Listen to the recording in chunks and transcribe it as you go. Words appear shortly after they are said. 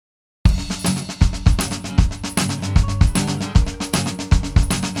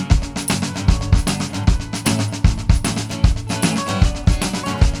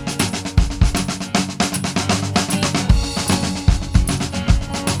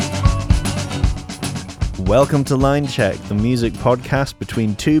Welcome to Line Check, the music podcast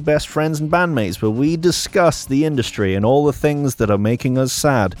between two best friends and bandmates, where we discuss the industry and all the things that are making us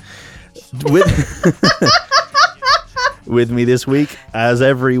sad. With me this week, as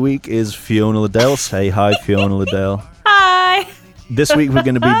every week, is Fiona Liddell. Say hi, Fiona Liddell. Hi! This week we're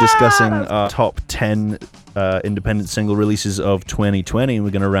going to be discussing our top 10 independent single releases of 2020, and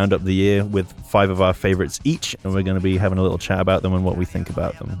we're going to round up the year with 5 of our favorites each, and we're going to be having a little chat about them and what we think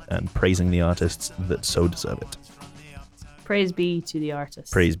about them, and praising the artists that so deserve it. Praise be to the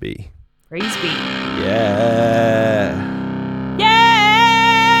artist. Praise be. Praise be. Yeah. Yeah!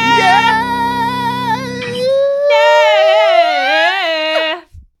 Yeah!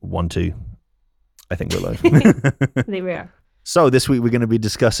 1, 2. I think we're live. There we are. So this week we're going to be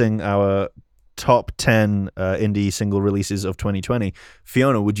discussing our top 10 indie single releases of 2020.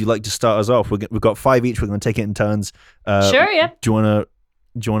 Fiona, would you like to start us off? We've got 5 each. We're going to take it in turns. Sure, yeah. Do you want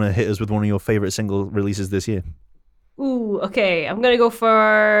to hit us with one of your favorite single releases this year? Ooh, okay. I'm going to go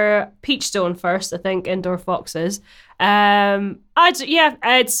for Peachstone first, I think, Indoor Foxes.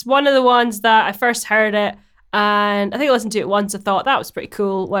 It's one of the ones that I first heard it, and I think I listened to it once. I thought that was pretty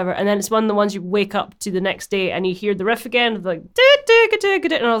cool, whatever. And then it's one of the ones you wake up to the next day and you hear the riff again, like,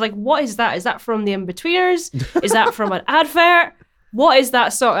 and I was like, what is that? Is that from the In-Betweeners? Is that from an advert? What is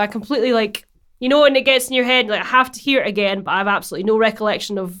that song? I completely, like, you know, when it gets in your head, like, I have to hear it again, but I have absolutely no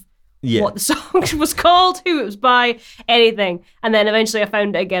recollection of what the song was called, who it was by, anything. And then eventually I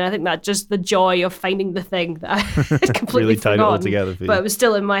found it again. I think that just the joy of finding the thing that I had completely really tied forgotten, it all together for you. But it was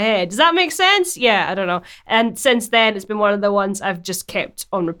still in my head. Does that make sense? Yeah, I don't know. And since then, it's been one of the ones I've just kept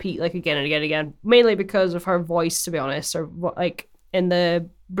on repeat, like, again and again and again. Mainly because of her voice, to be honest, or what, like in the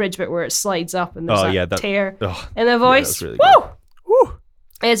bridge bit where it slides up and there's that tear in the voice. Yeah, really Woo! Woo!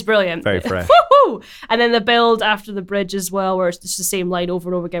 It's brilliant. Very fresh. Woo-hoo! And then the build after the bridge as well, where it's just the same line over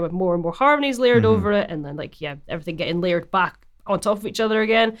and over again with more and more harmonies layered over it, and then, like, everything getting layered back on top of each other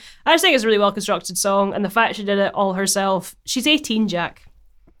again. I just think it's a really well constructed song, and the fact she did it all herself. She's 18, Jack.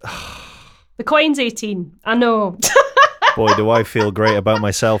 The Queen's 18. I know. Boy, do I feel great about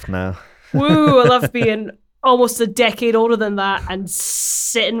myself now. Woo! I love being almost a decade older than that and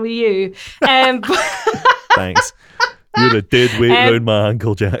sitting with you. Thanks. You're a dead weight around my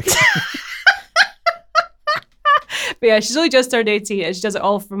ankle, Jack. But yeah, she's only just turned 18 and she does it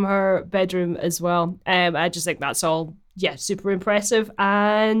all from her bedroom as well. I just think that's all, super impressive.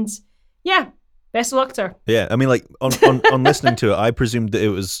 And best of luck to her. Yeah, I mean, like, on listening to it, I presumed that it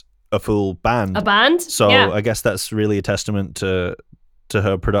was a full band. A band? So I guess that's really a testament to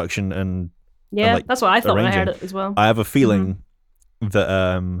her production and like, that's what I thought arranging. when I heard it as well. I have a feeling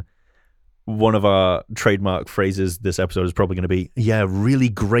that one of our trademark phrases this episode is probably going to be, really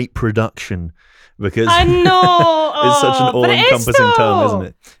great production, because I know it's such an all-encompassing term, isn't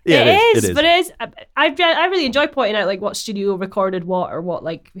it? Yeah, it is. But it is. I really enjoy pointing out, like, what studio recorded what, or what,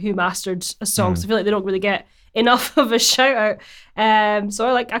 like, who mastered a song. So I feel like they don't really get enough of a shout out.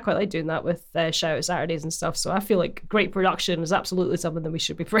 So I quite like doing that with shout out Saturdays and stuff. So I feel like great production is absolutely something that we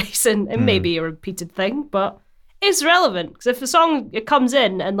should be praising. It may be a repeated thing, but it's relevant, because if the song, it comes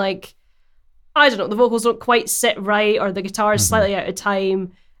in and, like, I don't know, the vocals don't quite sit right, or the guitar is slightly out of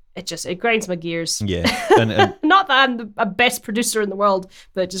time, it grinds my gears. Yeah. And Not that I'm the best producer in the world,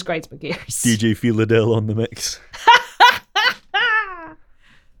 but it just grinds my gears. DJ Feel Liddell on the mix.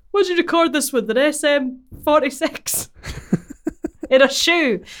 What'd you record this with? An SM46? In a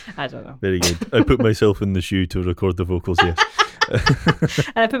shoe? I don't know. Very good. I put myself in the shoe to record the vocals, yes.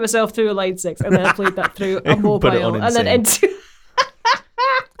 And I put myself through a Line 6, and then I played that through a mobile, and then into...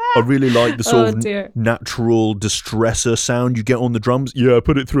 I really like the sort of natural distressor sound you get on the drums. Yeah, I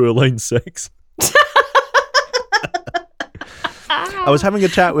put it through a Line 6. I was having a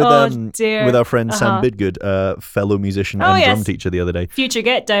chat with our friend Sam Bidgood, fellow musician and drum teacher, the other day. Future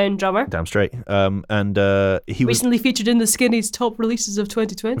Get Down drummer. Damn straight. And he recently featured in the Skinny's top releases of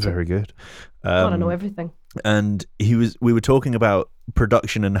 2020. Very good. God, I know everything. And we were talking about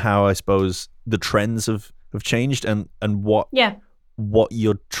production and how, I suppose, the trends have changed and what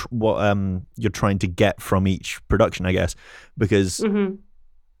you're trying to get from each production, I guess, because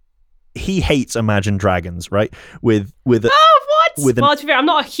he hates Imagine Dragons, right? With well, to be fair, I'm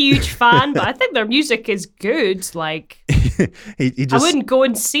not a huge fan, but I think their music is good. Like, he just, I wouldn't go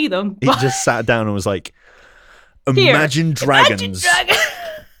and see them. He just sat down and was like, Imagine Dragons.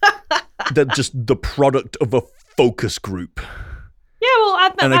 They're just the product of a focus group. Yeah,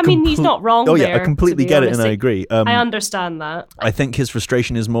 well, I mean, he's not wrong. Oh, yeah, I completely get it, and I agree. I understand that. I think his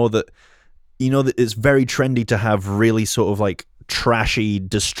frustration is more that, that it's very trendy to have really sort of like trashy,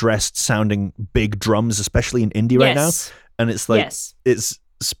 distressed sounding big drums, especially in indie right now. And it's like, it's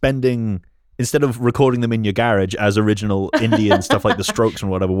instead of recording them in your garage as original indie and stuff like the Strokes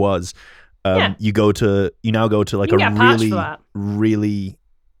and whatever was, you now go to like a really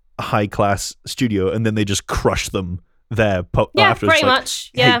high class studio, and then they just crush them there. Afterwards. Pretty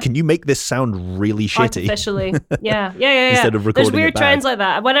much. Yeah. Hey, can you make this sound really shitty? Artificially. Yeah. Instead of recording. There's weird trends like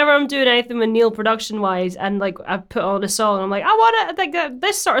that. Whenever I'm doing anything with Neil production wise, and like I put on a song, and I'm like, I want like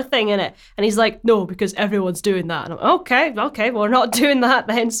this sort of thing in it, and he's like, no, because everyone's doing that. And I'm okay, well, we're not doing that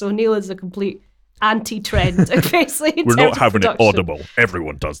then. So Neil is a complete anti-trend, basically. We're not having it audible.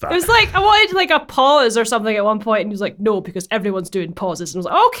 Everyone does that. It was like I wanted like a pause or something at one point, and he was like, no, because everyone's doing pauses. And I was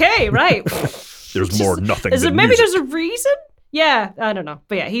like, okay, right. There's more nothing. Maybe music. there's a reason? Yeah, I don't know.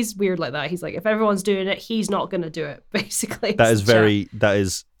 But yeah, he's weird like that. He's like, if everyone's doing it, he's not going to do it, basically. That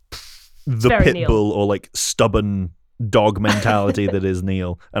is the pit bull or like stubborn dog mentality that is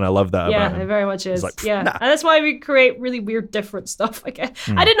Neil. And I love that about him. Yeah, it very much is. Like, nah. And that's why we create really weird, different stuff. I guess.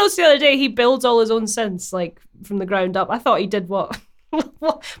 I did notice the other day he builds all his own synths, like from the ground up. I thought he did what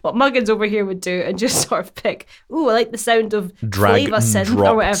Muggins over here would do and just sort of pick, I like the sound of Flava synth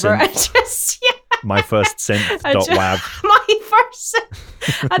or whatever. Synth. And just, My first synth.wav. My first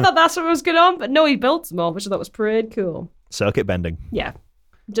synth. I thought that's what was going on, but no, he built them all, which I thought was pretty cool. Circuit bending. Yeah.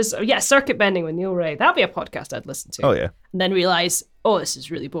 Circuit bending with Neil Ray. That'd be a podcast I'd listen to. Oh, yeah. And then realise, this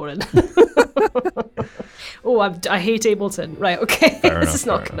is really boring. I hate Ableton. Right, okay. This is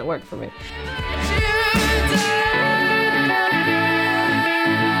not going to work for me.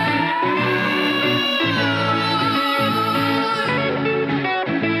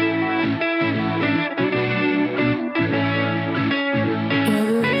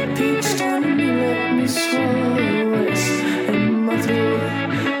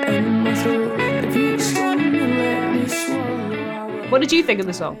 What did you think of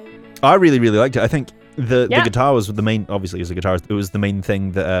the song? I really, really liked it. I think the guitar was the main. Obviously, as a guitarist, it was the main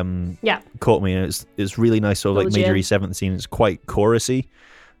thing that caught me. And it's really nice. So like major E7th scene. It's quite chorusy.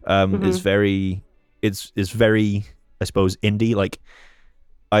 It's very, I suppose, indie. Like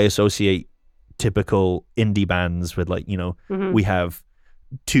I associate typical indie bands with like we have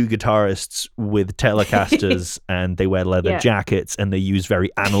two guitarists with Telecasters and they wear leather jackets and they use very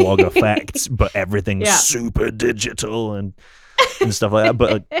analog effects, but everything's super digital and stuff like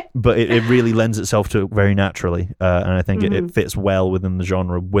that. But it really lends itself to it very naturally, and I think it fits well within the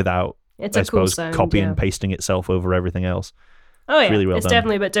genre without, I suppose, copy and pasting itself over everything else. Oh yeah, it's really well it's done.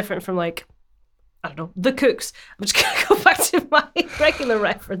 Definitely a bit different from like, I don't know, The Kooks. I'm just going to go back to my regular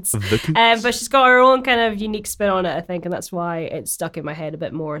reference. The Kooks. But she's got her own kind of unique spin on it, I think, and that's why it stuck in my head a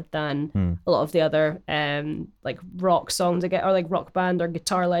bit more than a lot of the other like rock songs I get, or like rock band or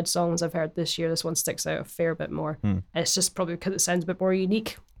guitar-led songs I've heard this year. This one sticks out a fair bit more. And it's just probably because it sounds a bit more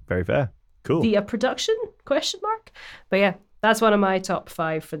unique. Very fair. Cool. Via production, ? But yeah, that's one of my top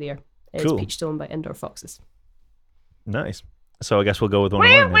 5 for the year. It's cool. Peachstone by Indoor Foxes. Nice. So I guess we'll go with one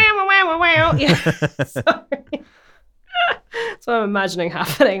of mine. Yeah. Sorry. That's what I'm imagining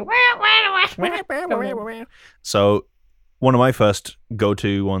happening. So one of my first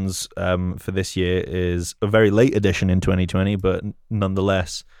go-to ones for this year is a very late edition in 2020, but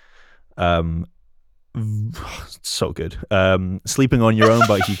nonetheless, so good. Sleeping on Your Own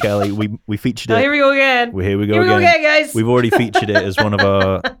by Hugh Kelly. We featured it. Here we go again. Here we go again, guys. We've already featured it as one of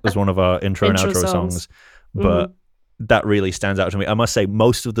our intro and outro songs, but that really stands out to me. I must say,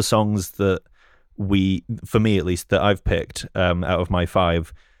 most of the songs that for me at least, that I've picked out of my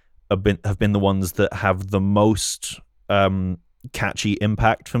 5 have been the ones that have the most catchy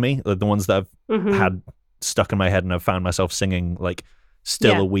impact for me. The ones that I've had stuck in my head and I've found myself singing like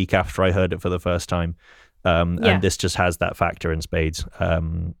still a week after I heard it for the first time. And this just has that factor in spades.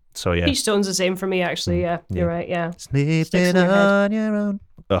 So yeah. Peachstone's the same for me, actually. Yeah, you're right. Yeah. Sleeping on your own.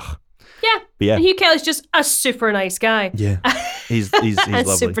 Ugh. Yeah. But yeah. And Hugh Kelly's just a super nice guy. Yeah. He's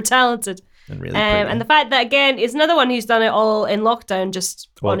lovely. Super talented. And really and the fact that, again, is another one who's done it all in lockdown, just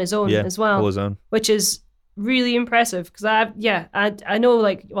on his own as well. All his own. Which is really impressive. Because I know,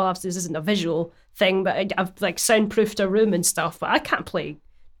 like, well, obviously this isn't a visual thing, but I've like soundproofed a room and stuff, but I can't play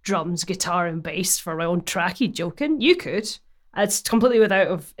drums, guitar, and bass for my own track. You joking? You could. It's completely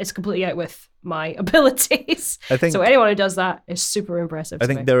out with my abilities. I think so. Anyone who does that is super impressive. I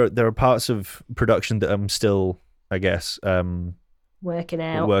think there are parts of production that I'm still, I guess, working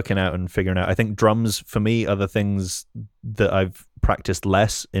out and figuring out. I think drums for me are the things that I've practiced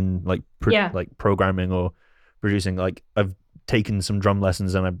less in, like like programming or producing. Like I've taken some drum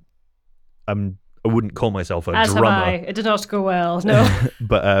lessons and I wouldn't call myself a drummer. It did not go well, no.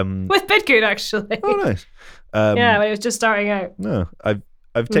 But with Bidgood, actually. Oh, nice. When he was just starting out. No,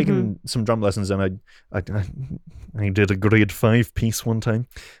 I've taken some drum lessons, and I did a grade 5 piece one time.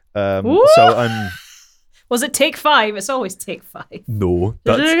 So I'm. Was it take 5? It's always take 5. No,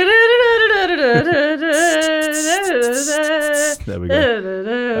 there we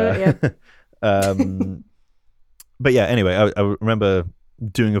go. But yeah, anyway, I remember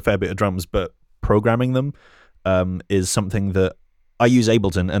doing a fair bit of drums, but programming them is something that I use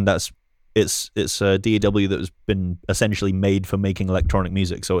Ableton, and it's a DAW that has been essentially made for making electronic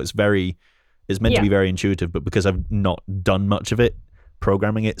music. So it's meant to be very intuitive, but because I've not done much of it,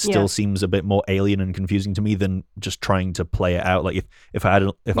 programming it still seems a bit more alien and confusing to me than just trying to play it out. Like if I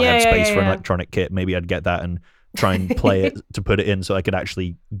had space for an electronic kit, maybe I'd get that and try and play it to put it in so I could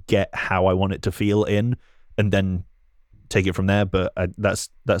actually get how I want it to feel in, and then take it from there. But that's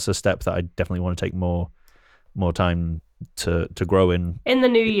a step that I definitely want to take more time to grow in the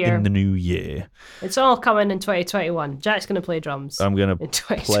new year. In the new year, it's all coming in 2021. Jack's going to play drums. I'm going to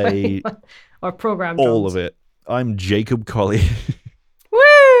play or program all drums. of it. I'm Jacob Colley.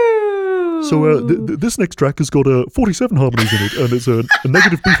 Woo! So this next track has got 47 harmonies in it, and it's a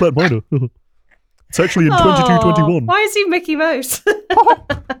negative B flat minor. It's actually in 22/21. Why is he Mickey Mouse? What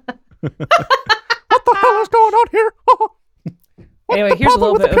the hell is going on here? Anyway, here's a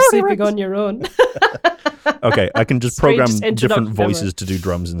little bit of sleeping on your own. Okay, I can just program different voices to do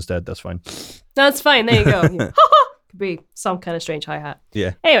drums instead. That's fine. That's fine. There you go. Could be some kind of strange hi-hat.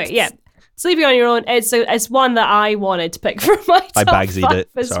 Yeah. Anyway, yeah. Sleeping on Your Own, it's one that I wanted to pick for my top I Bagsied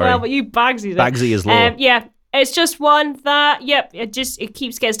it. as Sorry. well, but you Bagsied it. Bagsy is law. Yeah, it's just one that, it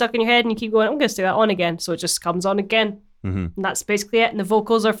keeps getting stuck in your head and you keep going, I'm going to stick that on again. So it just comes on again. Mm-hmm. And that's basically it. And the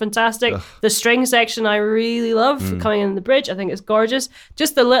vocals are fantastic. Ugh. The string section I really love coming in the bridge. I think it's gorgeous.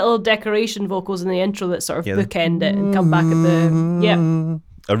 Just the little decoration vocals in the intro that sort of bookend it and come back at the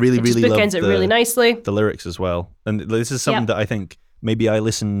I really love bookends it really nicely. The lyrics as well. And this is something that I think maybe I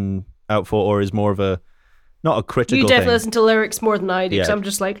listen out for, or is more of a not a critical You definitely thing. Listen to lyrics more than I do, because I'm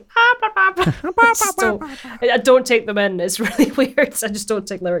just like I don't take them in. It's really weird. I just don't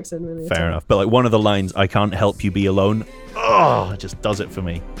take lyrics in really. Fair enough. But like one of the lines, I can't help you be alone. Oh, it just does it for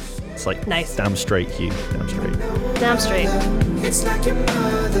me. It's like nice. Damn straight, Hugh. Damn straight. Damn straight. It's like your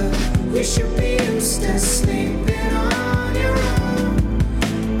mother. You should be used to sleeping on your own.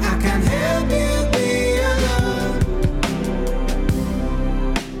 I can't help you be alone.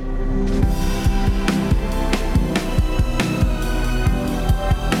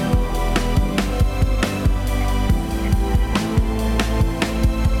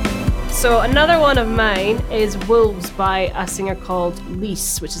 So another one of mine is Wolves by a singer called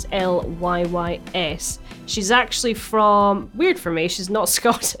Lys, which is Lyys. She's actually from, weird for me, she's not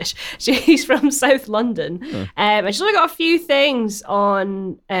Scottish. She's from South London. And she's only got a few things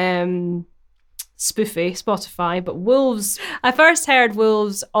on Spotify, but Wolves, I first heard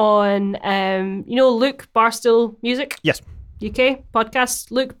Wolves on, Luke Barstool Music? Yes. UK podcast.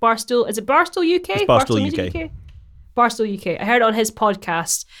 Luke Barstool, is it Barstool UK? It's Barstool Music UK. Barstool UK. I heard it on his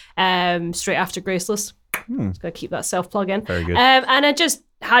podcast straight after Graceless. Just gotta keep that self-plug in. Very good. And I just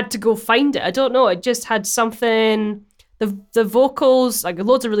had to go find it. I don't know. It just had something. The vocals, like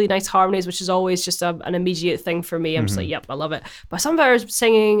loads of really nice harmonies, which is always just an immediate thing for me. I'm just like, yep, I love it. But some of her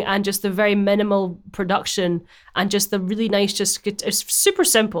singing and just the very minimal production and just the really nice, it's super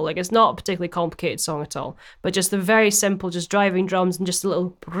simple. Like it's not a particularly complicated song at all, but just the very simple, just driving drums and just a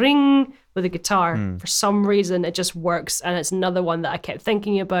little ring with a guitar. For some reason, it just works. And it's another one that I kept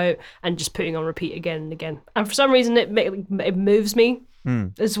thinking about and just putting on repeat again and again. And for some reason, it moves me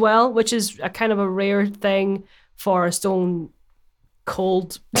as well, which is a kind of a rare thing for a stone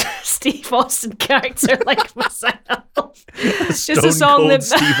cold Steve Austin character like myself. It's just a song that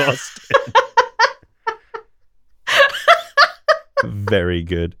Steve Austin. Very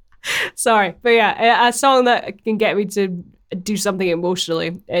good. Sorry, but yeah, a song that can get me to do something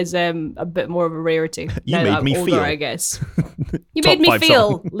emotionally is a bit more of a rarity. You now made that I'm me older, feel. I guess. You Top made me 5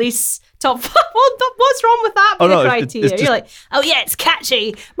 feel, song. least top 5. What's wrong with that? Oh, no, criteria? it's just- You're like, oh yeah, it's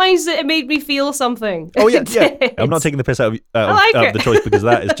catchy. Mine's that it made me feel something. Oh yeah. I'm not taking the piss out of the choice because of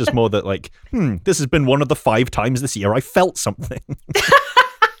that. It's just more that like, this has been one of the 5 times this year I felt something.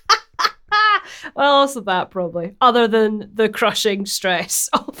 Well, also that probably, other than the crushing stress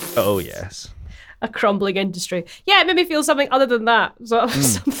of Oh yes. a crumbling industry. Yeah, it made me feel something other than that. So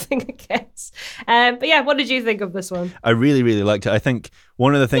something, I guess. But yeah, what did you think of this one? I really, really liked it. I think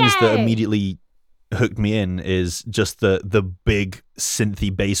one of the things that Yay! immediately hooked me in is just the big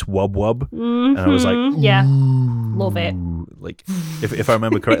synthy bass wub wub. And I was like, Yeah, love it. ooh, like if I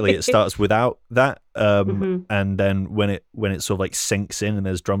remember correctly, it starts without that. And then when it sort of like sinks in and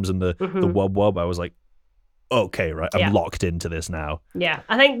there's drums and the wub wub, I was like, okay, right, I'm locked into this now. Yeah,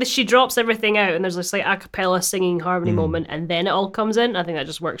 I think that she drops everything out and there's this like a cappella singing harmony moment and then it all comes in. I think that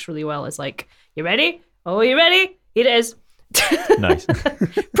just works really well. It's like, you ready? Oh, you ready? Here it is. Nice.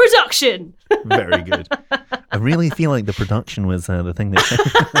 Production. Very good. I really feel like the production was the thing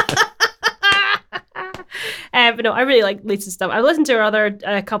that... But no, I really like Lisa's stuff. I've listened to her other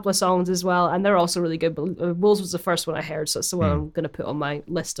couple of songs as well, and they're also really good. But Wolves was the first one I heard, so it's the one I'm going to put on my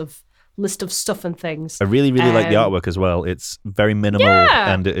list of stuff and things. I really, really like the artwork as well. It's very minimal,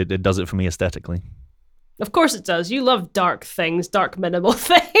 and it does it for me aesthetically. Of course it does. You love dark things, dark minimal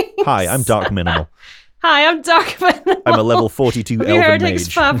things. Hi, I'm dark minimal. Hi, I'm dark minimal. I'm a level 42 Have elven you heard mage.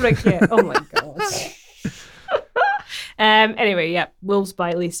 Higgs Fabric yet? Oh my god. Anyway, yeah, Wolves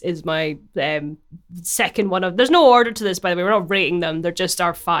by Elise is my second one of. There's no order to this, by the way. We're not rating them. They're just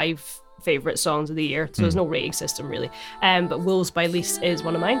our 5 favorite songs of the year. So there's no rating system really. But Wolves by Elise is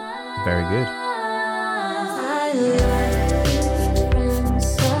one of mine. Very good.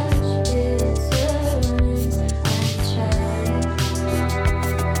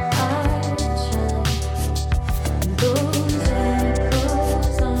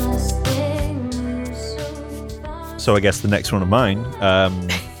 So I guess the next one of mine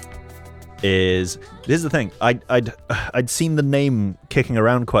is, this is the thing, I'd seen the name kicking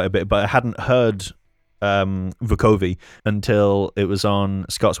around quite a bit, but I hadn't heard Vukovi until it was on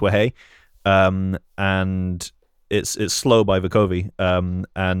Scots Wha Hae, and it's Slow by Vukovi,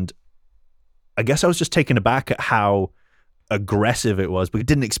 and I guess I was just taken aback at how aggressive it was, but I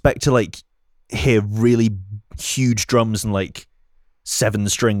didn't expect to like hear really huge drums and like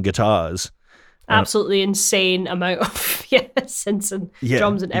 7-string guitars. Absolutely insane amount of synths and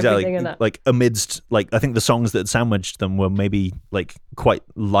drums and everything in it. Like amidst, like I think the songs that sandwiched them were maybe like quite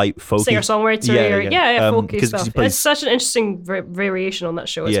light, folky. Singer-songwriter, folky stuff. It's such an interesting variation on that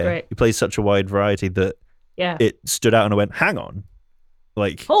show. It's great. He plays such a wide variety that it stood out and I went, hang on.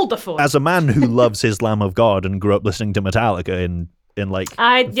 Like, hold the phone. As a man who loves his Lamb of God and grew up listening to Metallica in like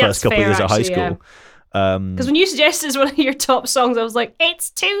the first couple of years of high school. Because when you suggested as one of your top songs, I was like,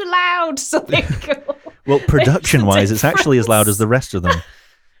 it's too loud. So there you go. Well, production-wise, it's actually as loud as the rest of them.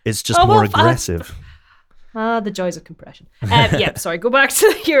 It's just more aggressive. The joys of compression. Sorry. Go back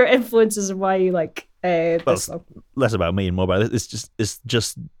to your influences and why you like this song. Less about me and more about it. It's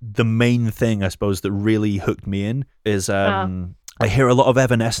just the main thing, I suppose, that really hooked me in is I hear a lot of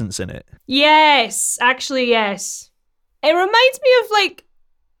Evanescence in it. Yes, actually, yes. It reminds me of like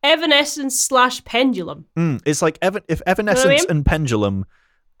Evanescence / Pendulum. It's like if Evanescence and Pendulum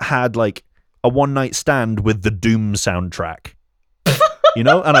had like a one-night stand with the Doom soundtrack, you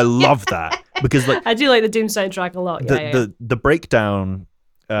know, and I love that because like I do like the Doom soundtrack a lot. The breakdown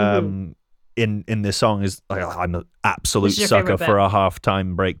in this song is like, I'm an absolute sucker for a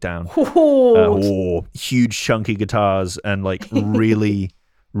halftime breakdown. Huge chunky guitars and like really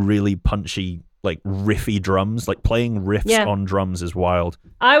really punchy, like riffy drums. Like playing riffs on drums is wild.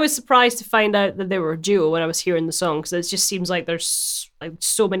 I was surprised to find out that they were a duo when I was hearing the song, because it just seems like there's like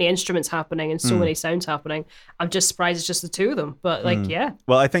so many instruments happening and so many sounds happening. I'm just surprised it's just the two of them. But like,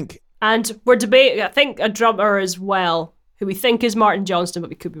 well, I think, and we're debating, I think a drummer as well, who we think is Martin Johnston, but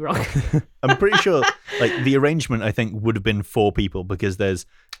we could be wrong. I'm pretty sure like the arrangement I think would have been 4 people, because there's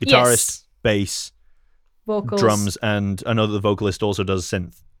guitarist, bass, vocals, drums, and I know that the vocalist also does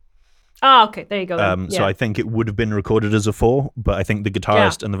synth. Oh, okay, there you go. So I think it would have been recorded as a 4, but I think the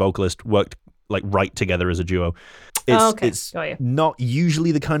guitarist and the vocalist worked like right together as a duo. It's not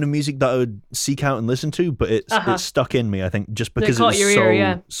usually the kind of music that I would seek out and listen to, but it's stuck in me, I think, just because it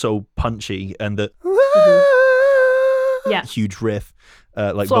was so punchy and the huge riff,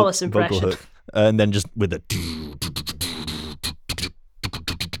 like flawless vocal hook, and then just with the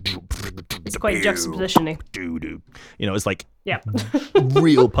it's quite juxtapositioning. You know, it's like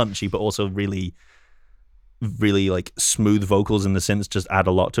real punchy, but also really, really like smooth vocals in the synths just add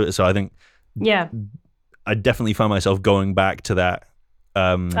a lot to it. So I think, I definitely found myself going back to that,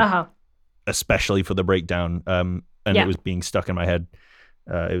 especially for the breakdown, and it was being stuck in my head.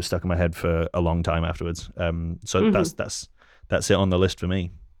 It was stuck in my head for a long time afterwards. So that's it on the list for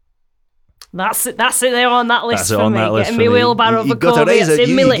me. That's it there on that list for me. Getting me wheelbarrow you of Vukovi. It's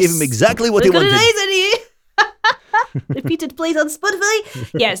in my list. Give him exactly what he wanted. Repeated plays on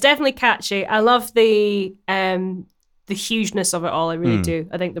Spotify. Yeah, it's definitely catchy. I love the hugeness of it all. I really do.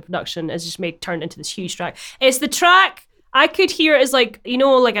 I think the production has just turned into this huge track. It's the track I could hear it as like, you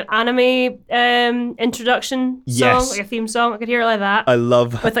know, like an anime introduction song, Yes. like a theme song. I could hear it like that. I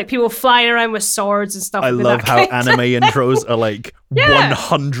love with like people flying around with swords and stuff. I like love that how kind anime intros are like Yeah.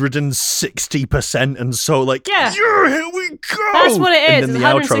 160% and so like, Yeah. here we go. That's what it is. And then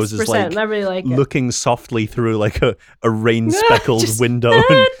the It's outros is 160%. like And I really like it. looking softly through like a rain-speckled Just- window.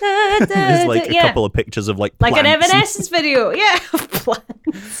 And there's like a Yeah. couple of pictures of like Like an plants. Evanescence video, yeah, of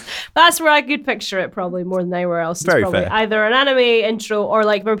plants. That's where I could picture it probably more than anywhere else. It's Very probably fair. either an anime intro or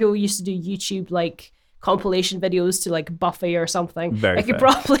like remember people used to do YouTube like compilation videos to like Buffy or something. Very It could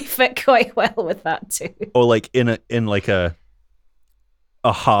fair. probably fit quite well with that too. Or like in a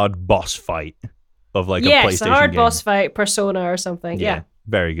hard boss fight of like a Yes, PlayStation a hard game. boss fight, Persona or something. Yeah.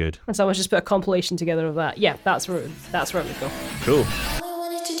 Very good. And someone just put a compilation together of that. Yeah, that's where it would go. Cool. All I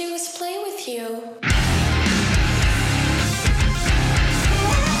wanted to do was play with you.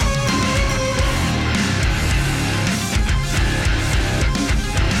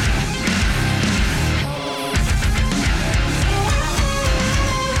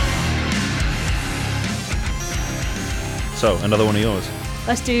 So another one of yours.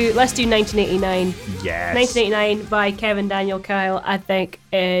 Let's do 1989. Yes. 1989 by Kevin Daniel Kyle, I think,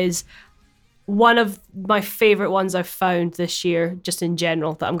 is one of my favorite ones I've found this year, just in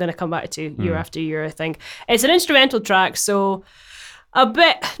general, that I'm going to come back to year after year, I think. It's an instrumental track, so a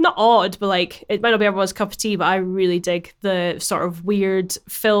bit, not odd, but like, it might not be everyone's cup of tea, but I really dig the sort of weird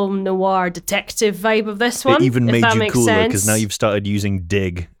film noir detective vibe of this one. It even if made that you makes cooler because sense. now you've started using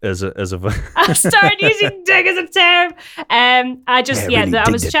dig as a I started using dig as a term. I just, Yeah, really I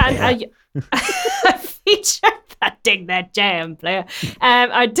dig was that chatting. I featured that dig that jam player.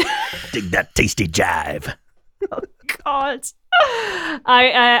 dig that tasty jive. God.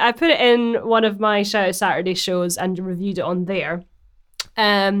 I put it in one of my Shout Out Saturday shows and reviewed it on there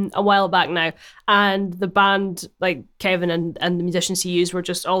a while back now. And the band, like Kevin and the musicians he used, were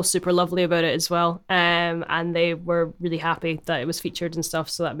just all super lovely about it as well. And they were really happy that it was featured and stuff.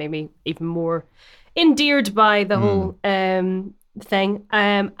 So that made me even more endeared by the whole thing.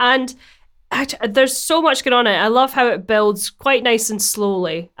 And there's so much going on in it. I love how it builds quite nice and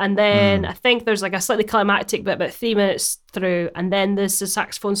slowly. And then I think there's like a slightly climactic bit about 3 minutes through. And then there's a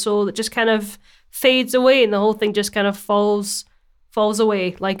saxophone solo that just kind of fades away and the whole thing just kind of falls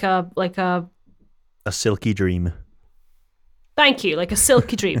away like a silky dream. thank you, like a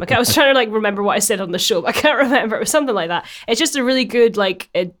silky dream. Like I was trying to like remember what I said on the show, but I can't remember. It was something like that. It's just a really good like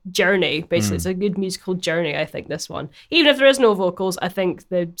a journey, basically. It's a good musical journey, I think, this one. Even if there is no vocals, I think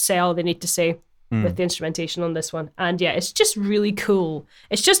they say all they need to say with the instrumentation on this one. And yeah, it's just really cool.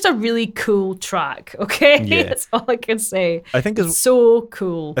 It's just a really cool track, okay? Yeah. That's all I can say. I think It's so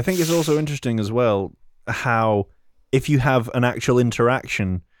cool. I think it's also interesting as well how if you have an actual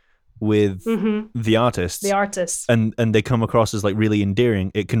interaction with the artists, and they come across as like really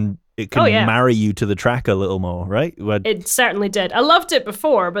endearing, it can marry you to the track a little more, right? It certainly did. I loved it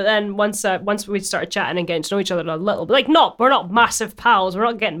before, but then once we started chatting and getting to know each other a little, like we're not massive pals. We're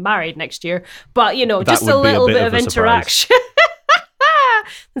not getting married next year, but you know, That just would a be a little bit bit of of a surprise. interaction.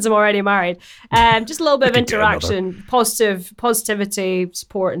 Since I'm already married, just a little bit of could get another. interaction, positivity,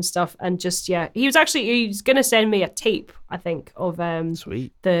 support, and stuff, and just he's gonna send me a tape, I think, of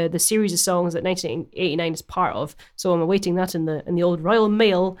Sweet. the series of songs that 1989 is part of. So I'm awaiting that in the old Royal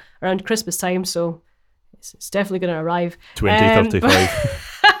Mail around Christmas time. So it's definitely going to arrive. 2035.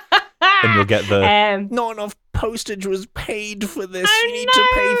 And you'll get the not enough postage was paid for this. I You need to know,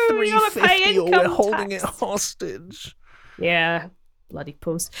 pay you gotta pay $350 or we're income holding it tax. hostage. Yeah, bloody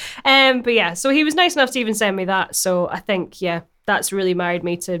post. But yeah, so he was nice enough to even send me that. So I think, yeah, that's really married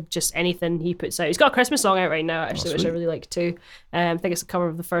me to just anything he puts out. He's got a Christmas song out right now, actually, which I sweet. really like too. I think it's a cover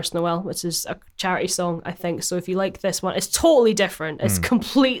of The First Noel, which is a charity song, I think. So if you like this one, it's totally different. It's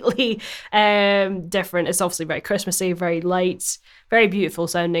completely different. It's obviously very Christmassy, very light, very beautiful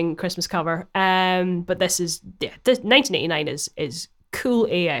sounding Christmas cover. But this 1989 is cool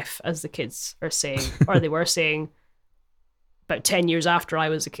AF, as the kids are saying, or they were saying about 10 years after I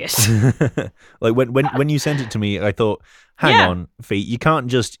was a kid. Like when you sent it to me, I thought, hang Yeah. on, Feet, you can't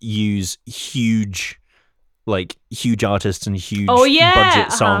just use huge artists and huge Oh, yeah,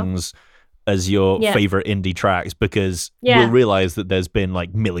 budget songs as your Yeah. favorite indie tracks, because Yeah. we'll realize that there's been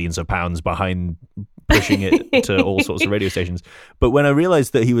like millions of pounds behind pushing it to all sorts of radio stations. But when I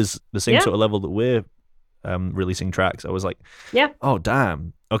realized that he was the same Yeah. sort of level that we're releasing tracks, I was like, Yeah. oh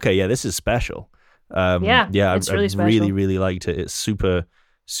damn, okay, yeah, this is special. Yeah, I it's really special. really, really liked it. It's super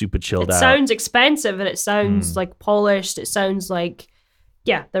chilled It out. sounds expensive and it sounds like polished. It sounds like,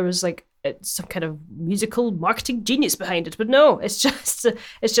 yeah, there was like it's some kind of musical marketing genius behind it. But no, it's just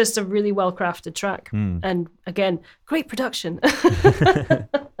a really well crafted track, and again, great production. I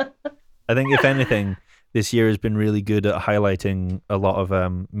think if anything, this year has been really good at highlighting a lot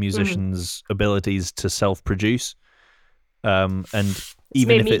of musicians' abilities to self-produce, and It's even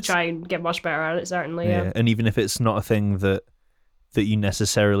made if me it's try and get much better at it, certainly. Yeah. and even if it's not a thing that you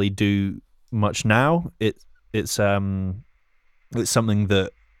necessarily do much now, it's something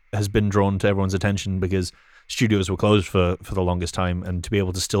that has been drawn to everyone's attention because studios were closed for the longest time, and to be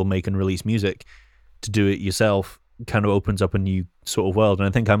able to still make and release music, to do it yourself, kind of opens up a new sort of world. And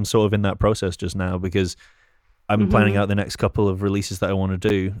I think I'm sort of in that process just now because I'm planning out the next couple of releases that I want to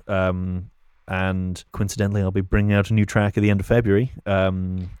do. And coincidentally, I'll be bringing out a new track at the end of February,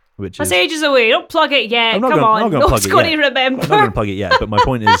 which That's is... ages away. Don't plug it yet. I'm not Come gonna- on. I'm not gonna Nobody's plug going it to yet. remember. I'm not going to plug it yet, but my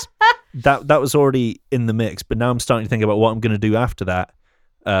point is that was already in the mix, but now I'm starting to think about what I'm going to do after that.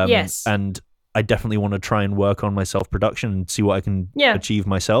 Yes. And I definitely want to try and work on my self-production and see what I can achieve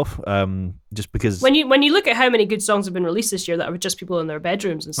myself. Just because... When you look at how many good songs have been released this year that are just people in their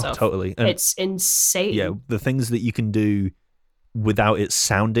bedrooms and stuff, totally. And it's insane. yeah, the things that you can do without it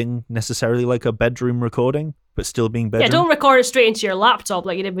sounding necessarily like a bedroom recording, but still being bedroom. Yeah, don't record it straight into your laptop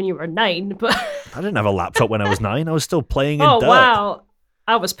like you did when you were 9. But I didn't have a laptop when I was 9. I was still playing in dirt. Wow,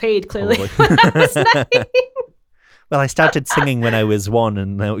 I was paid clearly Probably. when I was 9. Well, I started singing when I was 1,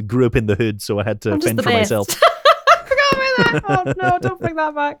 and I grew up in the hood, so I had to I'm just fend the for best. myself. I forgot about that. Oh no, don't bring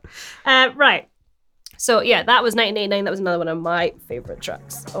that back. Right. So yeah, that was 1989. That was another one of my favorite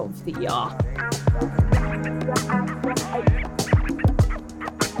tracks of the year.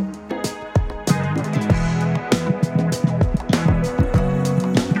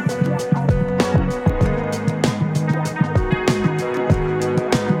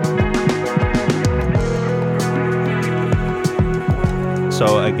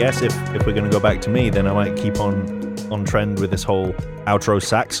 So I guess if we're going to go back to me, then I might keep on trend with this whole outro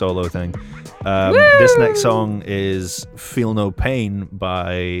sax solo thing. This next song is Feel No Pain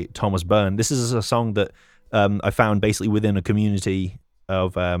by Thomas Byrne. This is a song that I found basically within a community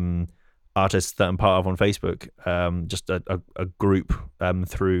of artists that I'm part of on Facebook, just a group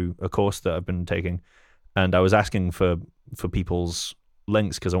through a course that I've been taking. And I was asking for people's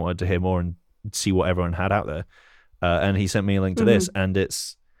links because I wanted to hear more and see what everyone had out there. And he sent me a link to this, and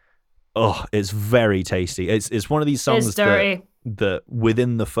it's very tasty. It's one of these songs that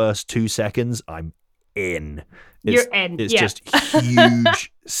within the first 2 seconds I'm in. You're in. It's just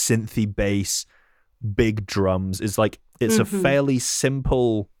huge synthy bass, big drums. It's a fairly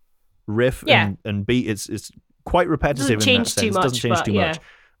simple riff and beat. It's quite repetitive in that sense. It doesn't change too much,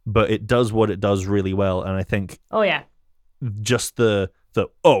 but it does what it does really well. And I think just the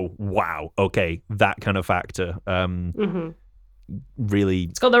oh wow, okay, that kind of factor really,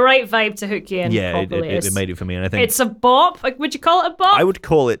 it's got the right vibe to hook you in. Yeah, it made it for me. And I think it's a bop. Like, would you call it a bop? I would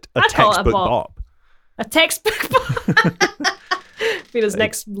call it a textbook bop. A textbook bop. Mina's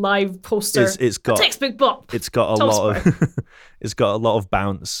next live poster. It's got a textbook bop. It's got a lot of it's got a lot of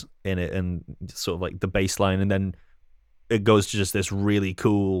bounce in it, and sort of like the bass line, and then it goes to just this really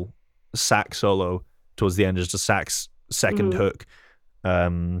cool sax solo towards the end, just a sax second hook.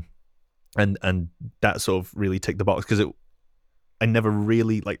 And that sort of really ticked the box because I never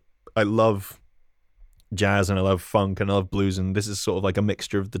really I love jazz and I love funk and I love blues, and this is sort of like a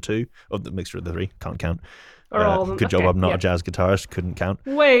mixture of the two, of the mixture of the three. Can't count. Good job. I'm not a jazz guitarist. Couldn't count.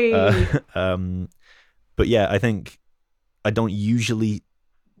 But yeah, I think I don't usually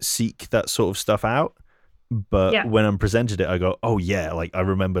seek that sort of stuff out, but when I'm presented it, I go, oh yeah, like I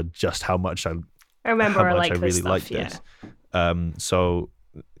remember just how much I really liked this. So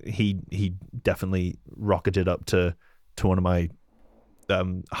he definitely rocketed up to one of my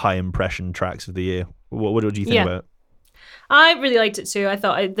high impression tracks of the year. What do you think about it? I really liked it too. I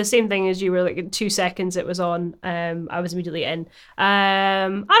thought the same thing as you were. Like in 2 seconds it was on, I was immediately in. I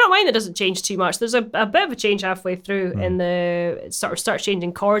don't mind that it doesn't change too much. There's a bit of a change halfway through in it sort of starts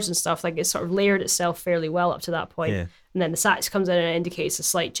changing chords and stuff. Like it sort of layered itself fairly well up to that point. Yeah. And then the sax comes in and it indicates a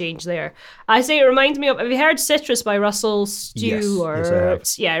slight change there. I say it reminds me of, have you heard Citrus by Russell Stew?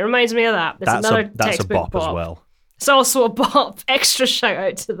 Yes, yeah, it reminds me of that. That's a bop as well. It's also a bop. Extra shout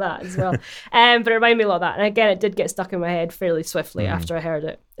out to that as well. But it reminded me a lot of that. And again, it did get stuck in my head fairly swiftly after I heard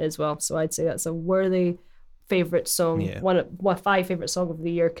it as well. So I'd say that's a worthy favourite song. Yeah. One of 5 favourite song of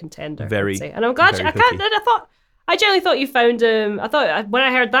the year contender. Very. I'd say. And I'm glad I generally thought you found I thought when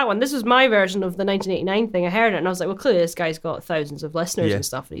I heard that one, this was my version of the 1989 thing. I heard it and I was like, well, clearly this guy's got thousands of listeners and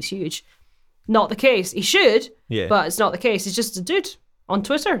stuff and he's huge. Not the case. He should, but it's not the case. He's just a dude on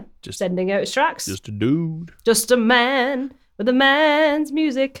Twitter, just sending out his tracks. Just a dude. Just a man with a man's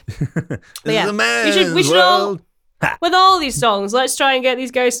music. This yeah, is a man's we should all, world. Ha. with all these songs, let's try and get these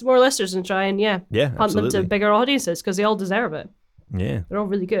guys more listeners and try and Yeah, hunt them to absolutely. bigger audiences because they all deserve it. Yeah. They're all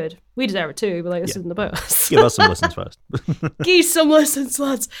really good. We deserve it too, but like this isn't about us. Give us some listens first. Give some listens,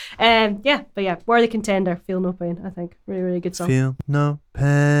 lads. Worthy contender. Feel No Pain. I think really, really good song. Feel no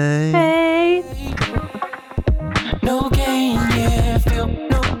pain. Hey. No gain, yeah, feel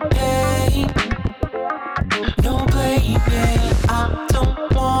no pain. No blame, yeah, I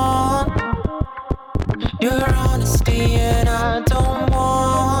don't want your honesty, and I don't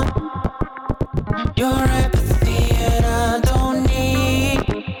want your empathy, and I don't need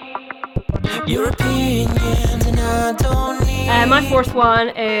your opinions, and I don't need. My fourth one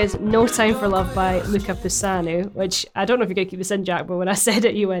is No Time for Love by Luca Pisanu, which I don't know if you're going to keep this in, Jack, but when I said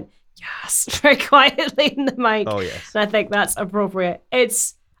it, you went, yes, very quietly in the mic. Oh, yes. And I think that's appropriate.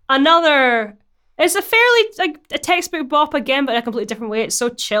 It's a fairly, like, a textbook bop again, but in a completely different way. It's so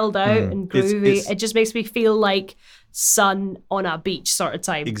chilled out and groovy. It just makes me feel like sun on a beach sort of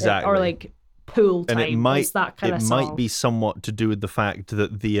time. Exactly. Or like pool time. And It's that kind of song. might be somewhat to do with the fact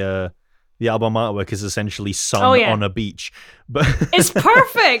that the album artwork is essentially sun on a beach. But it's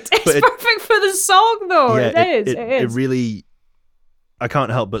perfect. It's perfect for the song, though. Yeah, it is. It really, I can't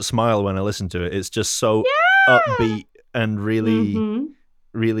help but smile when I listen to it. It's just so upbeat and really,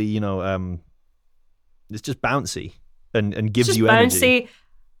 really, it's just bouncy and gives just you bouncy. energy.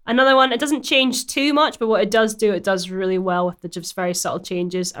 Another one, it doesn't change too much, but what it does do, it does really well with the just very subtle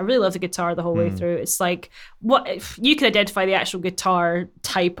changes. I really love the guitar the whole way through. It's like, what if you can identify the actual guitar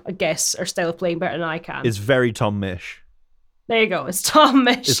type, I guess, or style of playing better than I can. It's very Tom Misch. There you go. It's Tom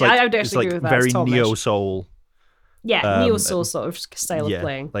Misch. It's like, I would it's actually like agree with that. very It's Tom Misch. neo-soul. Yeah, neo-soul sort of style of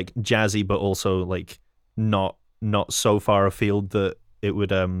playing. Like jazzy, but also like not so far afield that it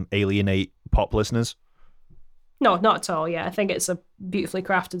would alienate pop listeners. No, not at all. Yeah, I think it's a beautifully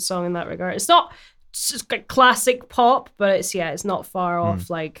crafted song in that regard. It's not just like classic pop, but it's not far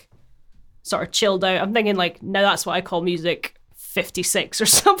off, like sort of chilled out. I'm thinking like, now that's what I call music 56 or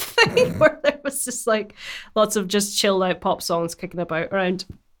something, where there was just like lots of just chilled out pop songs kicking about around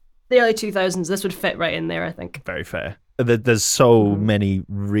the early 2000s. This would fit right in there, I think. Very fair. There's so many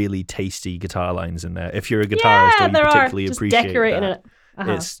really tasty guitar lines in there. If you're a guitarist or you particularly just appreciate decorating that,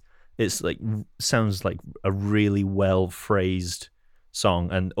 it. it's like sounds like a really well phrased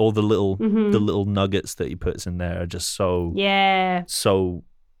song, and all the little nuggets that he puts in there are just so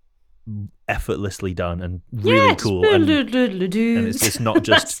effortlessly done and really cool. And it's not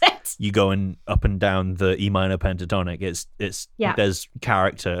just you going up and down the E minor pentatonic. It's there's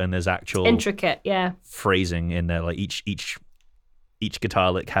character and there's actual intricate phrasing in there. Like each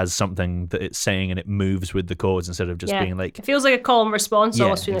guitar lick has something that it's saying, and it moves with the chords instead of just being like... It feels like a call and response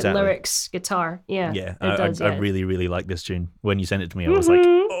almost between exactly. lyrics, guitar. Yeah, yeah. it does, I really, really like this tune. When you sent it to me, I was like,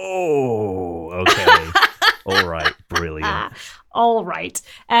 oh, okay. All right, brilliant. All right.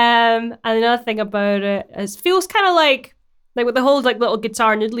 And another thing about it is feels kind of like with the whole like little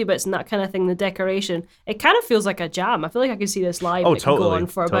guitar noodly bits and that kind of thing, the decoration, it kind of feels like a jam. I feel like I could see this live. Oh, it could go on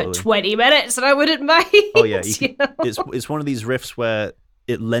for totally. about 20 minutes and I wouldn't mind. Oh yeah, you know? it's one of these riffs where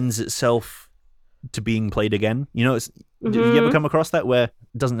it lends itself to being played again. You know, have you ever come across that where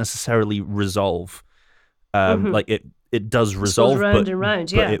it doesn't necessarily resolve? Like it does resolve, round and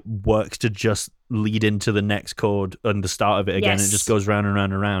round, but it works to just lead into the next chord and the start of it again. Yes. It just goes round and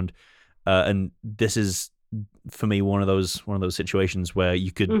round and round. And this is, for me, one of those situations where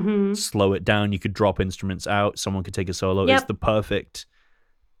you could slow it down, you could drop instruments out, someone could take a solo. Yep. It's the perfect,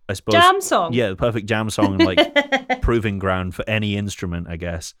 I suppose, jam song. Yeah, the perfect jam song, like proving ground for any instrument, I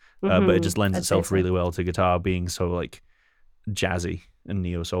guess. But it just lends itself really well to guitar being so like jazzy and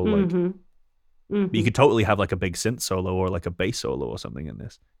neo soul like. But you could totally have like a big synth solo or like a bass solo or something in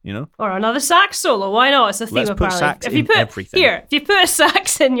this, you know? Or another sax solo. Why not? It's a theme. Let's put apparently. sax in everything. If you put a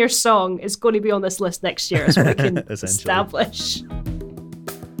sax in your song, it's going to be on this list next year. Is what we can establish.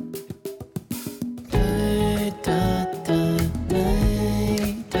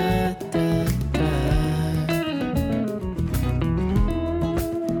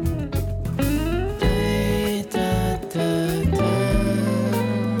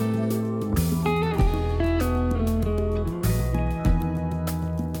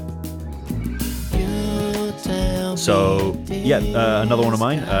 So, another one of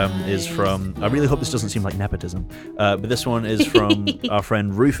mine is from... I really hope this doesn't seem like nepotism, but this one is from our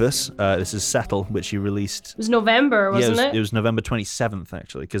friend Rufus. This is Settle, which he released... It was November, wasn't it? It was November 27th,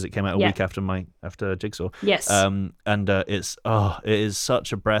 actually, because it came out a week after Jigsaw. Yes. And it is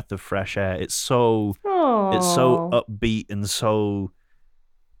such a breath of fresh air. It's so upbeat and so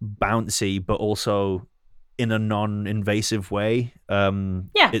bouncy, but also in a non-invasive way.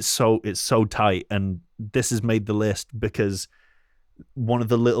 It's so tight, and this has made the list because one of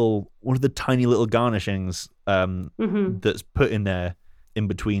the tiny little garnishings that's put in there in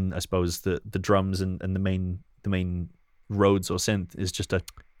between, I suppose, the drums and the main Rhodes or synth is just a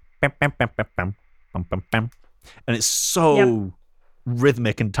bam, bam, bam, bam, bam, bam, bam, bam. And it's so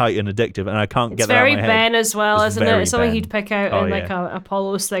rhythmic and tight and addictive, and I can't get that out of my head. It's very Ben as well, isn't it? It's something Ben. he'd pick out in like a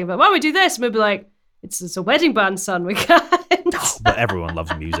Apollo's thing. But why don't we do this? And we'd be like, it's a wedding band, son. We can't. But everyone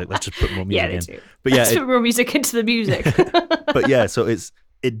loves music. Let's just put more music in. Yeah, they do. But yeah, Let's put more music into the music. But yeah, so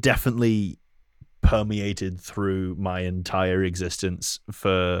it definitely permeated through my entire existence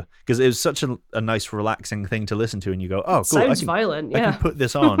because it was such a nice, relaxing thing to listen to, and you go, oh, cool. Sounds violent. Yeah. I can put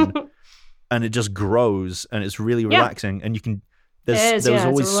this on, and it just grows, and it's really relaxing, and you can. There's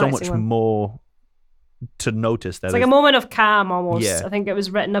always so much more to notice. It's like a moment of calm almost. Yeah. I think it was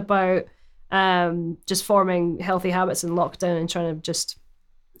written about just forming healthy habits in lockdown and trying to just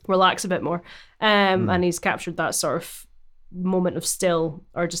relax a bit more. And he's captured that sort of moment of still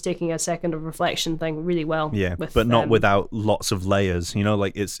or just taking a second of reflection thing really well. Yeah, but not without lots of layers. You know,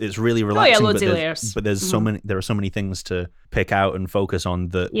 like it's really relaxing. Oh yeah, loads of layers. But there's there are so many things to pick out and focus on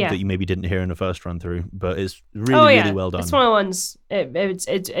that you maybe didn't hear in the first run through. But it's really well done. It's one of the ones.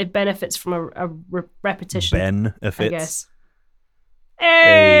 It benefits from a repetition. I guess.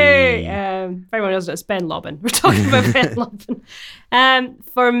 Hey! For anyone else, it's Ben Lobban. We're talking about Ben Lobban.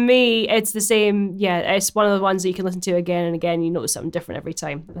 For me, it's the same. Yeah, it's one of the ones that you can listen to again and again. You notice something different every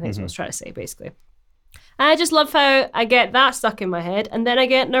time. I think that's what I was trying to say, basically. I just love how I get that stuck in my head, and then I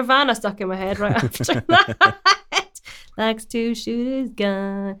get Nirvana stuck in my head right after that. Likes to shoot his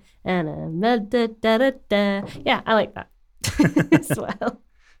gun, and I'm da-da-da-da-da. Yeah, I like that as well.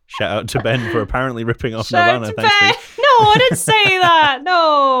 Shout out to Ben for apparently ripping off Nirvana. Thanks, Ben. No, I didn't say that.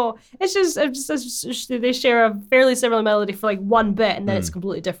 No, it's just they share a fairly similar melody for like one bit, and then it's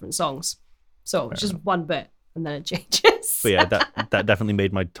completely different songs. So it's just one bit, and then it changes. But yeah, that definitely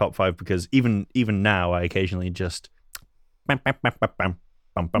made my top 5 because even now I occasionally just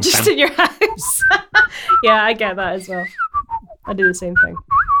just in your house. Yeah, I get that as well. I do the same thing.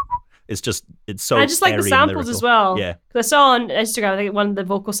 It's so. I just like the samples as well. Yeah, because I saw on Instagram, I think one of the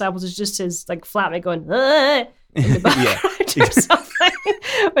vocal samples is just his like flatmate going in the background or something.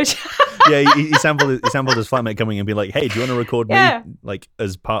 Which he sampled his flatmate coming and be like, "Hey, do you want to record me like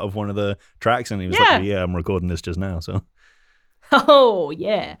as part of one of the tracks?" And he was like, "Yeah, I'm recording this just now." So. Oh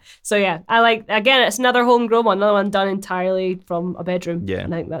yeah. So yeah, I like again. It's another homegrown one, another one done entirely from a bedroom. Yeah,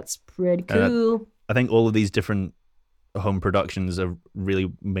 and I think that's pretty cool. I think all of these different home productions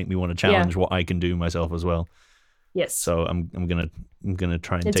really make me want to challenge what I can do myself as well. Yes. So I'm gonna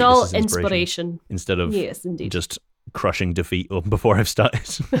try and it's take all this as inspiration instead of just crushing defeat before I've started.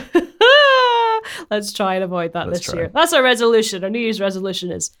 Let's try and avoid that this year. That's our resolution. Our New Year's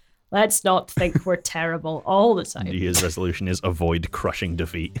resolution is let's not think we're terrible all the time. New Year's resolution is avoid crushing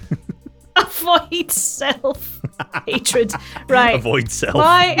defeat. Avoid self-hatred. Right. Avoid self.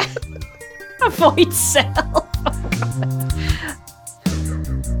 Why? Avoid self.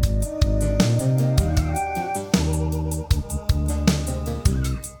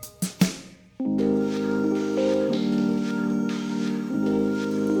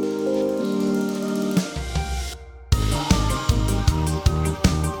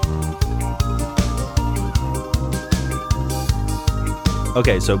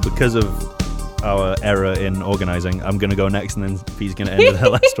 Okay, so because of our error in organizing, I'm gonna go next, and then P's gonna end with the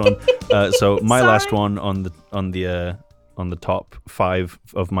last one. So my last one on the top 5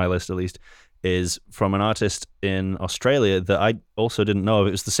 of my list, at least, is from an artist in Australia that I also didn't know of.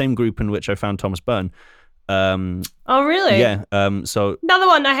 It was the same group in which I found Thomas Byrne. Oh really? Yeah. So another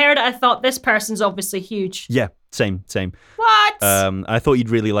one I heard. I thought this person's obviously huge. Yeah. Same. What? I thought you'd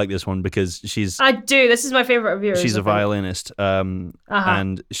really like this one because I do. This is my favorite of yours. She's a violinist.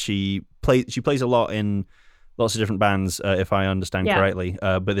 And she plays a lot in lots of different bands, if I understand correctly.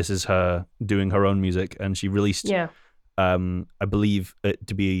 But this is her doing her own music, and she released. I believe it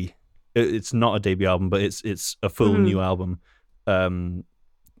to be. It's not a debut album, but it's a full new album.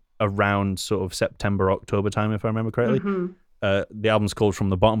 Around sort of September, October time, if I remember correctly. The album's called From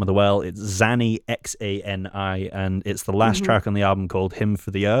the Bottom of the Well. It's Xani, Xani, and it's the last track on the album called Hymn for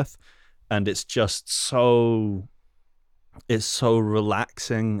the Earth. And it's just so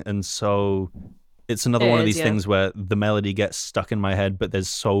relaxing, and it's another one of these things where the melody gets stuck in my head, but there's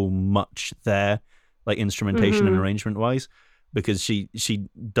so much there, like instrumentation and arrangement wise, because she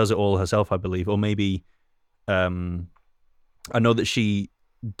does it all herself, I believe. Or maybe I know that she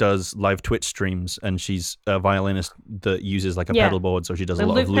does live Twitch streams, and she's a violinist that uses like a pedal board, so she does a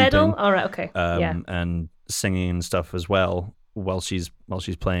lot of looping. pedal. All right, okay. And singing and stuff as well while she's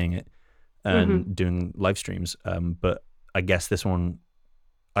playing it and doing live streams. But I guess this one,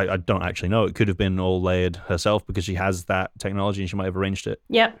 I don't actually know. It could have been all layered herself because she has that technology and she might have arranged it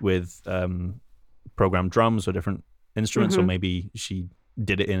with programmed drums or different instruments, or maybe she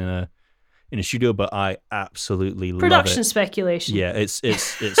did it in a studio. But I absolutely love it. Production speculation. Yeah, it's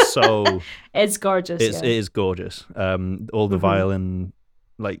so it's gorgeous. It is gorgeous. All the violin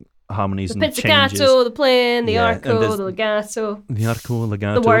like harmonies the and changes. pizzicato, the playing, the arco, the legato. The arco,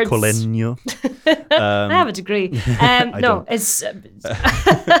 legato, the words. colegno. I have a degree. No, it's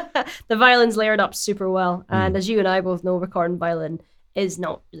the violin's layered up super well, and as you and I both know, recording violin is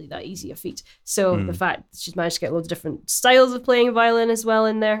not really that easy a feat. So the fact that she's managed to get loads of different styles of playing violin as well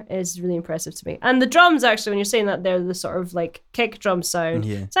in there is really impressive to me. And the drums, actually, when you're saying that, they're the sort of like kick drum sound.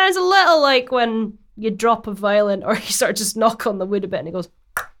 Yeah. Sounds a little like when you drop a violin or you sort of just knock on the wood a bit and it goes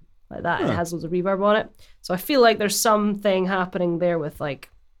like that. It has loads of reverb on it. So I feel like there's something happening there with like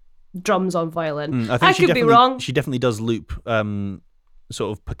drums on violin. I could be wrong. She definitely does loop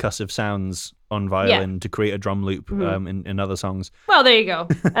sort of percussive sounds on violin to create a drum loop in other songs. Well, there you go.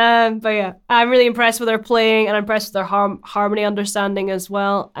 But yeah, I'm really impressed with her playing, and I'm impressed with her harmony understanding as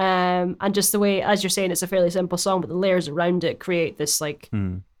well. And just the way, as you're saying, it's a fairly simple song, but the layers around it create this like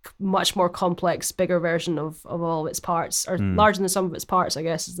much more complex, bigger version of all of its parts, or larger than the sum of its parts, I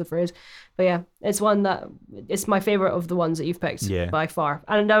guess is the phrase. But yeah, it's one that it's my favorite of the ones that you've picked by far.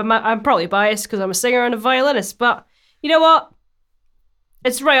 And I'm probably biased because I'm a singer and a violinist, but you know what?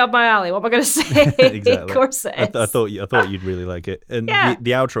 It's right up my alley. What am I going to say? Exactly. Of course it is. I thought you'd really like it. And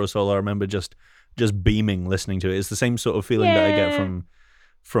the outro solo, I remember just beaming listening to it. It's the same sort of feeling that I get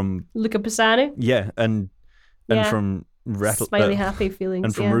from Luca Pisani. Yeah, and from smiley happy feelings,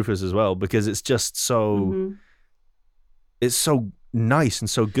 and from Rufus as well, because it's just so it's so nice and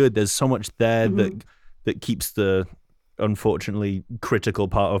so good. There's so much there that keeps the unfortunately critical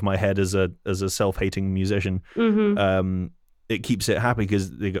part of my head as a self-hating musician. It keeps it happy because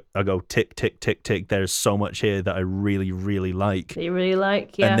I go tick tick tick tick. There's so much here that I really really like. That you really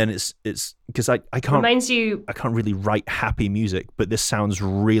like, yeah. And then it's because I can't reminds you. I can't really write happy music, but this sounds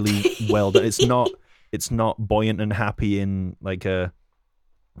really well done. It's not buoyant and happy in like a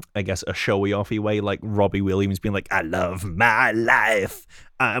showy offy way, like Robbie Williams being like, I love my life,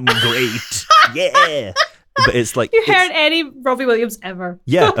 I'm great, yeah. But it's like you heard any Robbie Williams ever?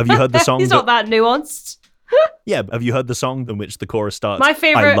 Yeah, have you heard the song? He's not that nuanced. Yeah, have you heard the song in which the chorus starts? My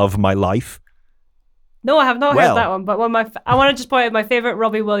favorite. I love my life. No, I have not heard that one. But I want to just point out my favorite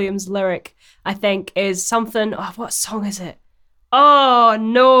Robbie Williams lyric. I think is something. Oh, what song is it? Oh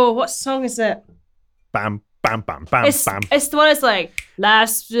no, what song is it? Bam, bam, bam, bam, bam. It's the one that's like,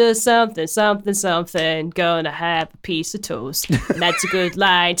 life's just something, something, something. Gonna have a piece of toast. And that's a good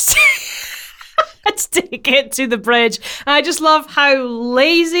line. Let's take it to the bridge. I just love how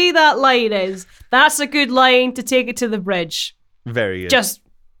lazy that line is. That's a good line to take it to the bridge. Very good.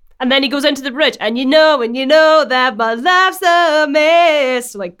 And then he goes into the bridge, and you know that my life's a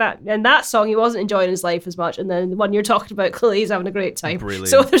mess. Like that. And that song, he wasn't enjoying his life as much. And then the one you're talking about, clearly he's having a great time. Brilliant.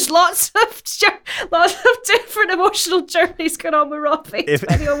 So there's lots of different emotional journeys going on with Robbie.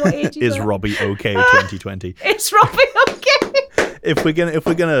 Depending on what age is Robbie okay 2020? It's Robbie okay. If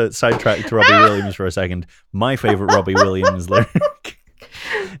we're gonna sidetrack to Robbie Williams for a second, my favorite Robbie Williams lyric.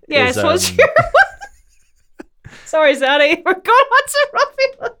 Yeah, I suppose you're. Sorry, Zaddy. We're going on to Robbie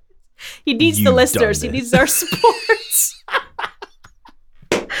Williams. He needs the listeners. He needs our support.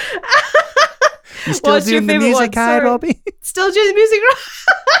 You still doing the music, Robbie? Still doing the music.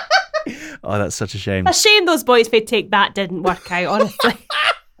 Oh, that's such a shame. A shame those boys may take that didn't work out, honestly.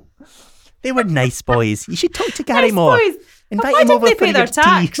 They were nice boys. You should talk to Gary more. Boys. Invite Why him over didn't for they pay their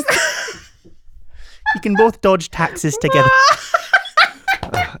tax? You can both dodge taxes together.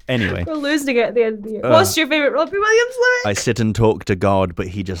 Anyway. We're losing it at the end of the year. What's your favourite Robbie Williams lyric? I sit and talk to God, but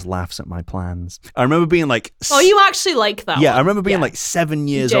he just laughs at my plans. I remember being like... Oh, you actually like that Yeah, one. I remember being like 7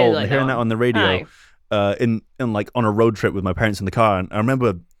 years old and hearing that on the radio in like on a road trip with my parents in the car. And I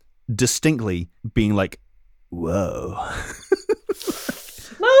remember distinctly being like, whoa.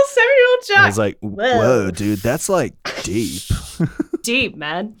 Little 7-year-old Jack. I was like, whoa, dude, that's like deep. Deep,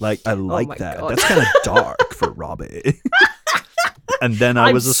 man. Like, I like that. God. That's kind of dark for Robbie. And then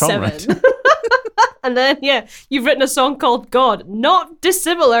I was a songwriter. And then, you've written a song called God. Not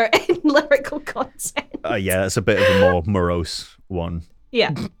dissimilar in lyrical content. Yeah, it's a bit of a more morose one.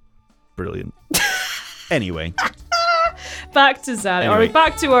 Yeah. Brilliant. Anyway. Back to Zan. Or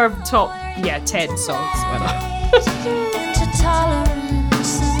back to our top, 10 songs.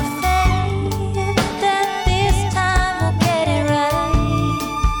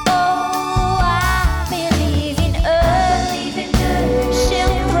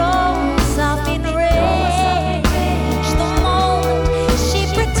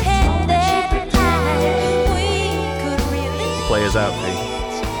 us out,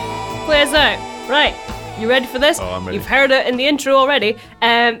 Pete. Play us out. Right. You ready for this? Oh, I'm ready. You've heard it in the intro already.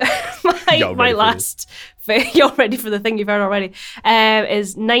 My last... You're ready for the thing you've heard already.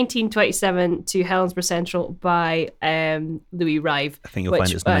 Is 1927 to Helensburgh Central by Louis Rive. I think you'll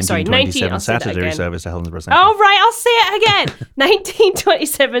find it's 1927 Saturday service to Helensburgh Central. Oh, right, I'll say it again.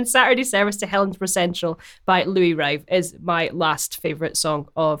 1927 Saturday service to Helensburgh Central by Louis Rive is my last favourite song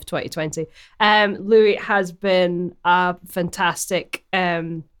of 2020. Louis has been a fantastic...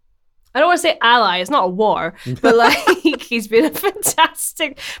 I don't want to say ally, it's not a war, but like he's been a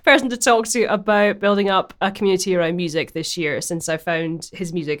fantastic person to talk to about building up a community around music this year since I found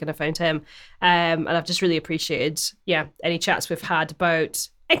his music and I found him. And I've just really appreciated, any chats we've had about,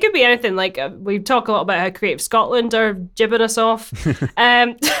 it could be anything, like we talk a lot about how Creative Scotland are jibbing us off, or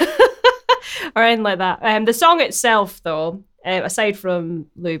anything like that. The song itself, though, aside from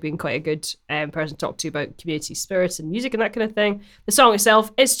Lou being quite a good person to talk to about community spirit and music and that kind of thing, the song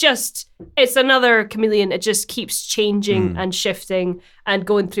itself, it's another chameleon. It just keeps changing and shifting and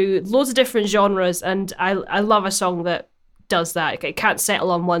going through loads of different genres. And I love a song that does that. It can't settle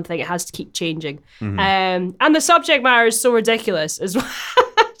on one thing. It has to keep changing. And the subject matter is so ridiculous as well.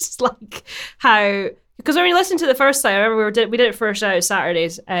 It's like how... Because when we listened to the first time, I remember we did it first out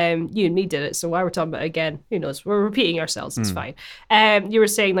Saturdays. You and me did it, so why we're talking about it again, who knows? We're repeating ourselves, it's fine. You were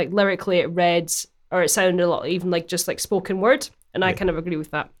saying like lyrically it read, or it sounded a lot even like just like spoken word, and I kind of agree with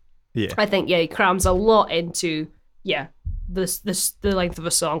that. Yeah. I think, he crams a lot into, the length of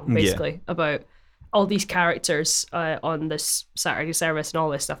a song, basically, about all these characters on this Saturday service and all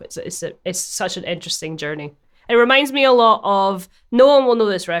this stuff. It's such an interesting journey. It reminds me a lot of, no one will know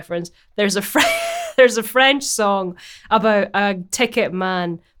this reference, there's a French song about a ticket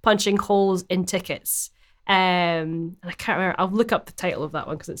man punching holes in tickets. And I can't remember. I'll look up the title of that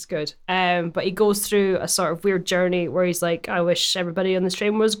one because it's good. But he goes through a sort of weird journey where he's like, I wish everybody on this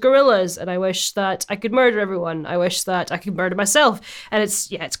train was gorillas, and I wish that I could murder everyone. I wish that I could murder myself. And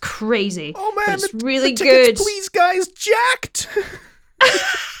it's crazy. Oh man, but it's really the good. Tickets, please, guys, jacked.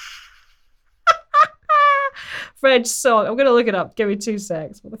 French song. I'm gonna look it up. Give me 2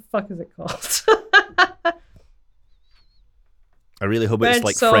 secs. What the fuck is it called? I really hope it's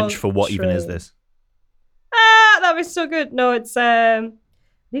like French for what even is this? That was so good. No, it's I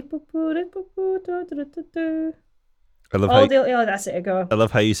love how that's it. Go. I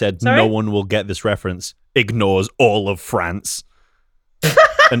love how you said Sorry? no one will get this reference. Ignores all of France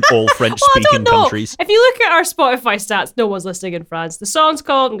and all French-speaking countries. If you look at our Spotify stats, no one's listening in France. The song's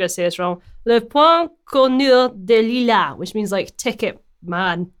called, I'm going to say this wrong, Le Point Connu de Lila, which means like ticket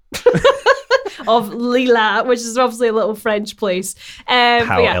man. Of Lila, which is obviously a little French place.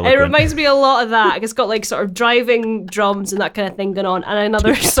 It reminds me a lot of that. It's got like sort of driving drums and that kind of thing going on, and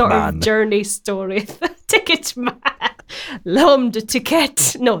another ticket sort man. Of journey story. Ticket man. L'homme de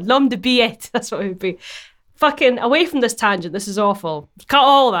ticket. No, l'homme de billet. That's what it would be. Fucking away from this tangent. This is awful. Cut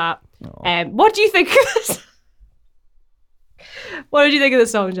all that. What do you think of this? What did you think of the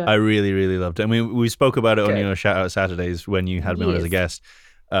song, Jack? I really, really loved it. I mean, we spoke about it on your Shout Out Saturdays when you had me on as a guest.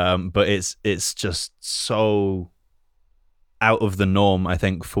 But it's just so out of the norm, I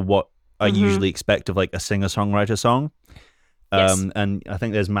think, for what I usually expect of like a singer-songwriter song. And I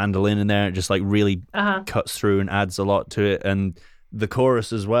think there's mandolin in there. It just like really cuts through and adds a lot to it. And the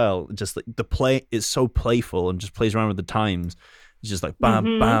chorus as well, just like the play is so playful and just plays around with the times. It's just like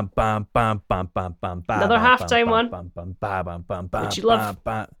bam, bam, bam, bam, bam, bam, bam, bam. Another halftime one. Bam, bam, bam, bam, bam, bam. Which you love.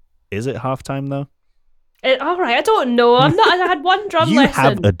 Is it halftime though? All right, I don't know. I had one drum lesson. You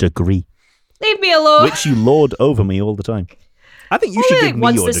have a degree. Leave me alone. Which you lord over me all the time. I think you should give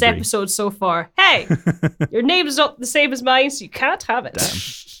me your this degree. Episode so far. Hey, your name's not the same as mine, so you can't have it. Damn.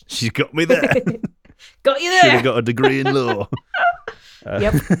 She's got me there. Got you there. Should have got a degree in law.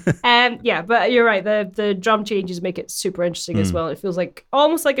 Yep. But you're right. The drum changes make it super interesting as well. It feels like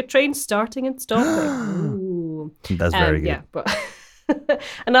almost like a train starting and stopping. Ooh. That's very good. Yeah, but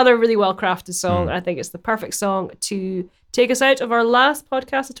another really well crafted song. I think it's the perfect song to take us out of our last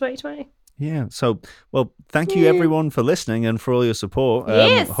podcast of 2020. Yeah. So, well, thank you everyone for listening and for all your support.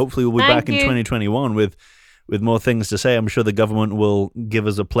 Yes, hopefully we'll be back in 2021 with more things to say. I'm sure the government will give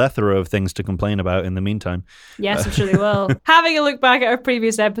us a plethora of things to complain about in the meantime. Yes, I'm sure they will. Having a look back at our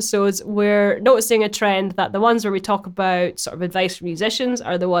previous episodes, we're noticing a trend that the ones where we talk about sort of advice for musicians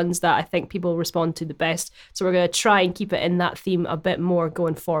are the ones that I think people respond to the best. So we're going to try and keep it in that theme a bit more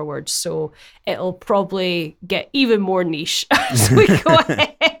going forward. So it'll probably get even more niche as we go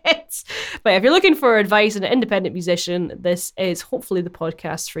ahead. But if you're looking for advice as an independent musician, this is hopefully the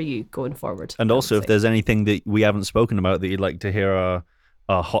podcast for you going forward. And also, if there's anything that we haven't spoken about that you'd like to hear our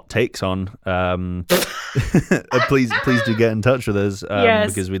hot takes on, please do get in touch with us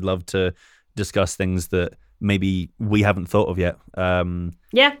because we'd love to discuss things that maybe we haven't thought of yet. And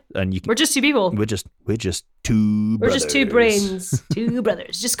we're just two people. We're just two brothers. We're just two brains. Two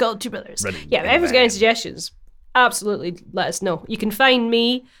brothers. Just called two brothers. If everyone's got any suggestions, absolutely let us know. You can find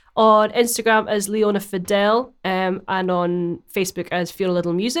me on Instagram as Leona Fidel and on Facebook as Feel a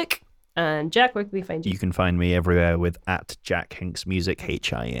Little Music. And Jack, where can we find you? You can find me everywhere with @JackHinksMusic.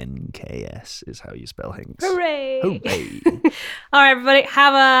 HINKS is how you spell Hinks. Hooray! Hooray! All right, everybody,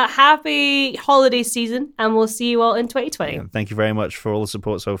 have a happy holiday season, and we'll see you all in 2020. Yeah, thank you very much for all the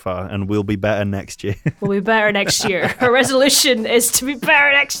support so far, and we'll be better next year. We'll be better next year. Our resolution is to be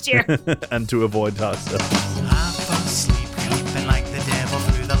better next year. And to avoid hard stuff. Half asleep, creeping like the devil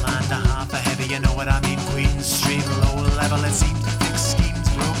through the land of half a heavy, you know what I mean? Queen Street, low level, it seems. Fixed schemes,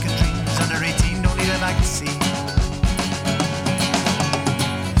 broken dreams. Under 18, don't even like to see.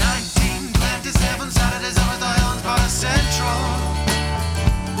 1927, Saturdays over the Islands by Central.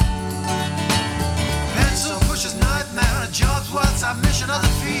 Pencil pushes nightmare, a job's worth submission of the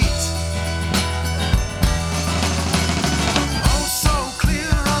feet. Oh, so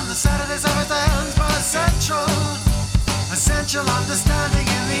clear on the Saturdays over the Islands by Central. Essential understanding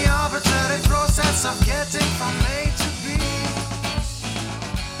in the arbitrary process of getting from late